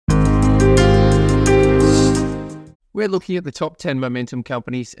We're looking at the top 10 momentum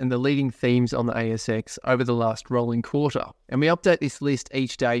companies and the leading themes on the ASX over the last rolling quarter, and we update this list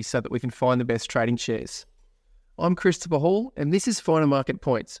each day so that we can find the best trading shares. I'm Christopher Hall, and this is Final Market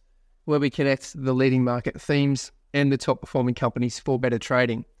Points, where we connect the leading market themes and the top performing companies for better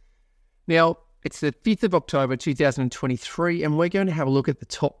trading. Now, it's the 5th of October 2023, and we're going to have a look at the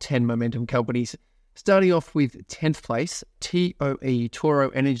top 10 momentum companies, starting off with 10th place, TOE, Toro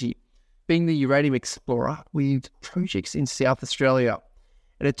Energy, being the uranium explorer with projects in South Australia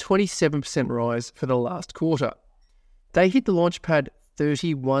at a 27% rise for the last quarter. They hit the launch pad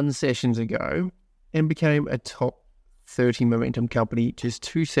 31 sessions ago and became a top 30 momentum company just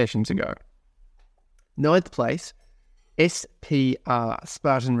 2 sessions ago. 9th place, SPR,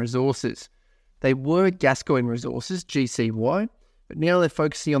 Spartan Resources. They were Gascoyne Resources, GCY, but now they're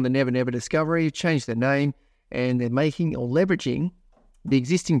focusing on the Never Never discovery, changed their name, and they're making or leveraging the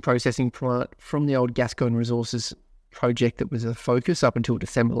existing processing plant from the old Gascoyne Resources project that was a focus up until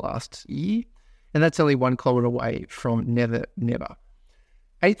December last year, and that's only 1 kilometre away from Never Never.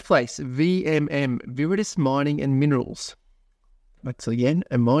 8th place, VMM, Viridis Mining and Minerals. That's again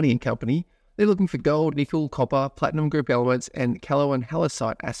a mining company. They're looking for gold, nickel, copper, platinum group elements, and callow and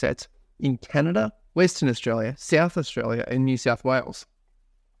halloysite assets in Canada, Western Australia, South Australia, and New South Wales.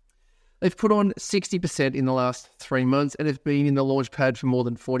 They've put on 60% in the last 3 months and have been in the launch pad for more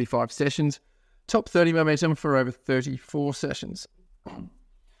than 45 sessions. Top 30 momentum for over 34 sessions.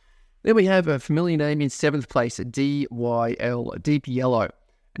 Then we have a familiar name in 7th place, DYL, Deep Yellow.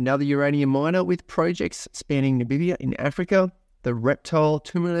 Another uranium miner with projects spanning Namibia in Africa, the Reptile,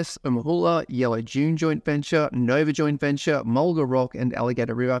 Tuminus, Umahula, Yellow Dune joint venture, Nova joint venture, Mulga Rock, and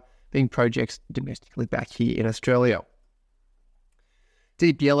Alligator River being projects domestically back here in Australia.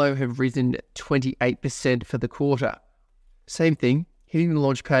 Deep Yellow have risen 28% for the quarter. Same thing, hitting the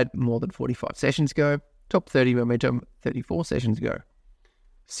launch pad more than 45 sessions ago. Top 30 momentum 34 sessions ago.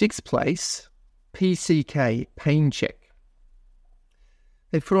 6th place, PCK, Pain Check.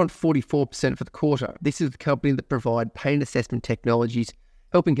 They've put on 44% for the quarter. This is the company that provide pain assessment technologies,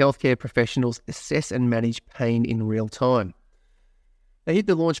 helping healthcare professionals assess and manage pain in real time. They hit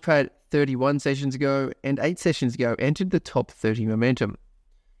the launch pad 31 sessions ago and 8 sessions ago entered the top 30 momentum.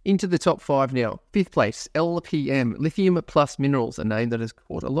 Into the top 5 now. 5th place, LPM, Lithium Plus Minerals, a name that has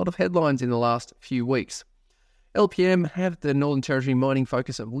caught a lot of headlines in the last few weeks. LPM have the Northern Territory mining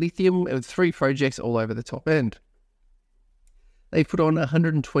focus of lithium with 3 projects all over the top end. They put on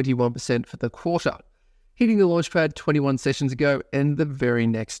 121% for the quarter, hitting the launch pad 21 sessions ago and the very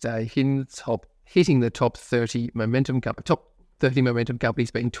next day hitting the top 30 momentum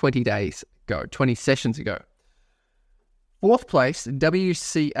companies being 20 days ago, 20 sessions ago. 4th place,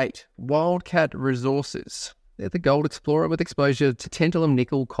 WC8, Wildcat Resources. They're the gold explorer with exposure to tantalum,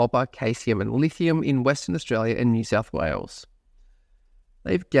 nickel, copper, caesium, and lithium in Western Australia and New South Wales.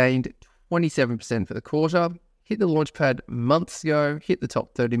 They've gained 27% for the quarter, hit the launch pad months ago, hit the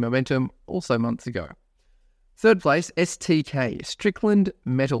top 30 momentum also months ago. 3rd place, STK, Strickland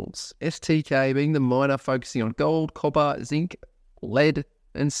Metals. STK being the miner focusing on gold, copper, zinc, lead,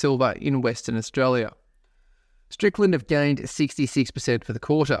 and silver in Western Australia. Strickland have gained 66% for the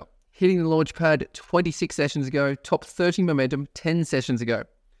quarter, hitting the launch pad 26 sessions ago, top 30 momentum 10 sessions ago.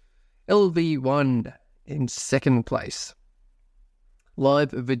 LV1 in 2nd place.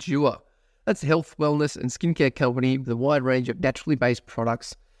 Live Vidua. That's a health, wellness and skincare company with a wide range of naturally based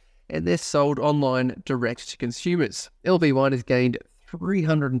products, and they're sold online direct to consumers. LV1 has gained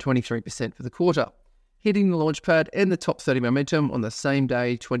 323% for the quarter, hitting the launch pad and the top 30 momentum on the same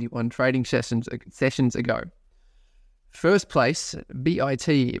day 21 trading sessions ago. 1st place,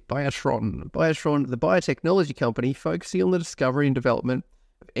 BIT, Biotron. Biotron, the biotechnology company focusing on the discovery and development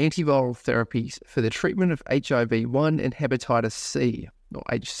of antiviral therapies for the treatment of HIV-1 and hepatitis C, or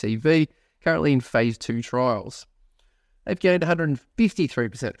HCV, currently in phase 2 trials. They've gained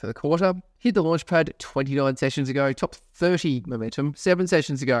 153% for the quarter, hit the launch pad 29 sessions ago, top 30 momentum 7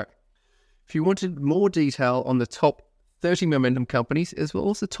 sessions ago. If you wanted more detail on the top 30 momentum companies, as well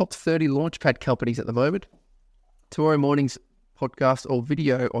as the top 30 launchpad companies at the moment, tomorrow morning's podcast or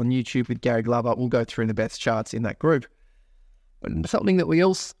video on YouTube with Gary Glover will go through the best charts in that group. But something that we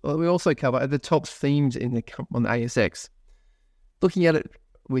also cover are the top themes on the ASX. Looking at it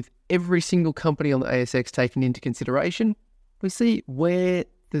with every single company on the ASX taken into consideration, we see where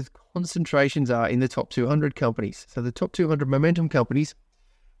the concentrations are in the top 200 companies. So the top 200 momentum companies,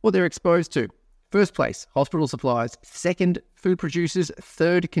 what they're exposed to. 1st place, hospital supplies. 2nd, food producers.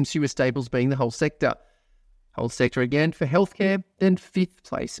 3rd, consumer staples being the whole sector. Whole sector again for healthcare. Then 5th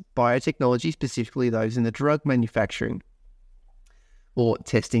place, biotechnology, specifically those in the drug manufacturing or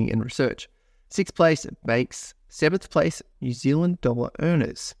testing and research. 6th place, banks, 7th place, New Zealand dollar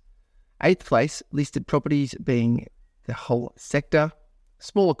earners. 8th place, listed properties being the whole sector.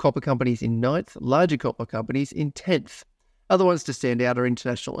 Smaller copper companies in 9th, larger copper companies in 10th. Other ones to stand out are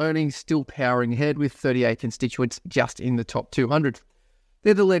international earnings, still powering ahead with 38 constituents just in the top 200.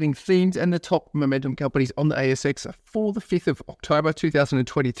 They're the leading themes and the top momentum companies on the ASX for the 5th of October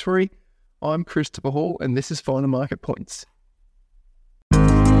 2023. I'm Christopher Hall, and this is Final Market Points.